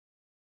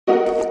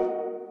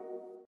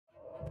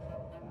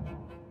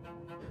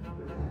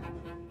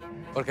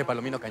Jorge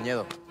Palomino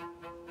Cañedo.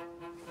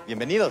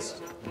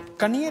 Bienvenidos.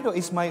 Cañedo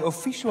is my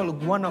official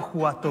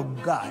Guanajuato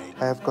guide.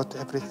 I have got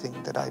everything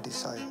that I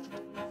desire.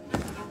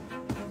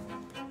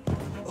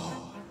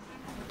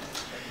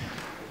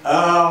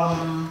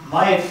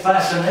 My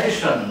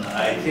fascination,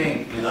 I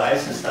think, with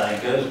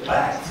Eisenstein goes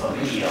back for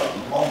me a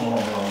long,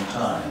 long, long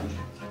time.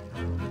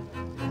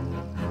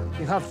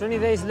 You have 20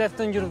 days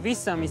left on your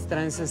visa, Mr.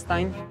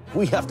 Eisenstein.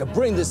 We have to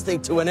bring this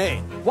thing to an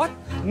end. What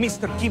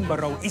Mr.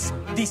 Kimbrough is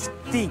this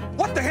thing?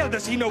 What the hell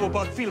does he know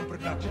about film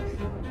production?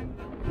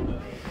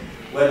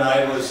 When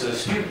I was a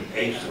student,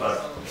 aged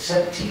about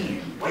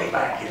 17, way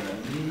back in the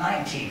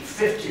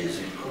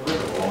 1950s,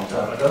 incredible long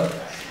time ago,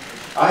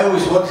 I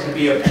always wanted to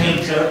be a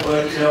painter,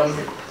 but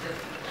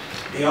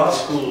the art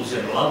schools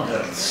in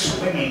London,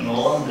 swinging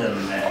London,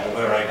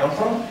 where I come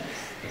from,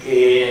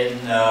 in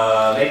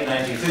late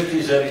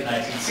 1950s, early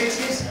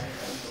 1960s,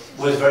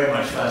 was very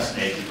much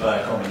fascinated by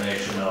a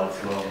combination of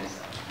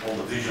all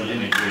the visual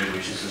imagery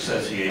which is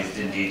associated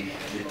indeed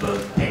with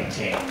both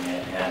painting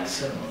and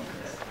cinema.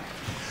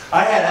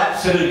 I had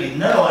absolutely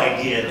no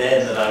idea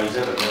then that I was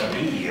ever going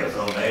to be a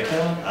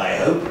filmmaker. I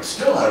hope,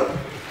 still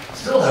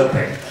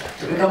hoping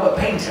to become a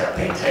painter.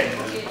 Painting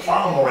was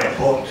far more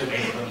important to me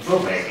than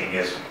filmmaking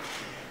is.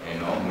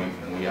 ¿No?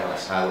 Muy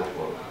abrazado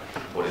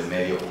por el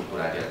medio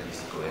cultural y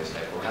artístico de esa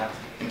época.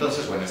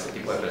 Entonces, bueno, este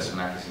tipo de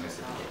personajes en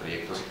este tipo de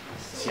proyectos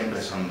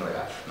siempre son un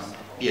regalo, ¿no?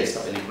 Y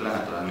esta película,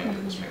 naturalmente,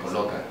 pues me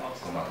coloca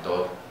como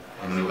actor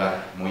en un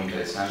lugar muy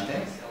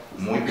interesante,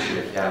 muy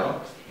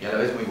privilegiado y a la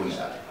vez muy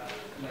vulnerable.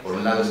 Por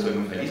un lado estoy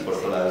muy feliz, por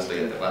otro lado estoy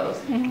aterrado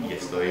y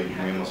estoy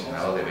muy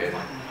emocionado de ver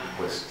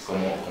pues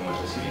cómo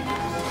es recibido.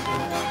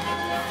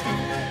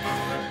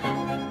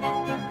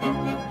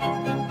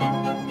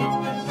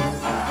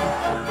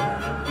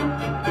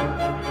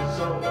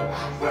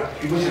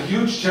 It was a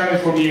huge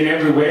challenge for me in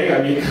every way.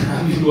 I mean,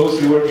 I've been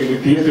mostly working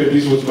with theater.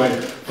 This was my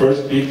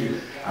first big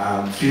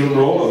film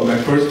role, or my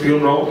first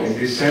film role in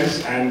this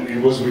sense, and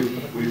it was with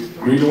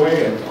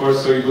Greenaway, and of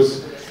course, so it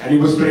was. And he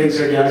was playing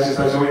Sergei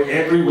Eisenstein, so in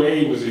every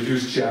way it was a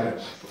huge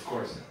challenge, of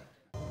course.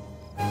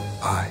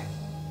 I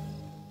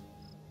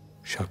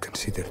shall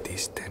consider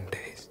these 10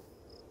 days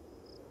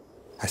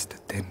as the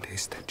 10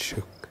 days that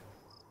shook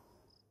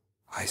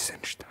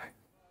Eisenstein.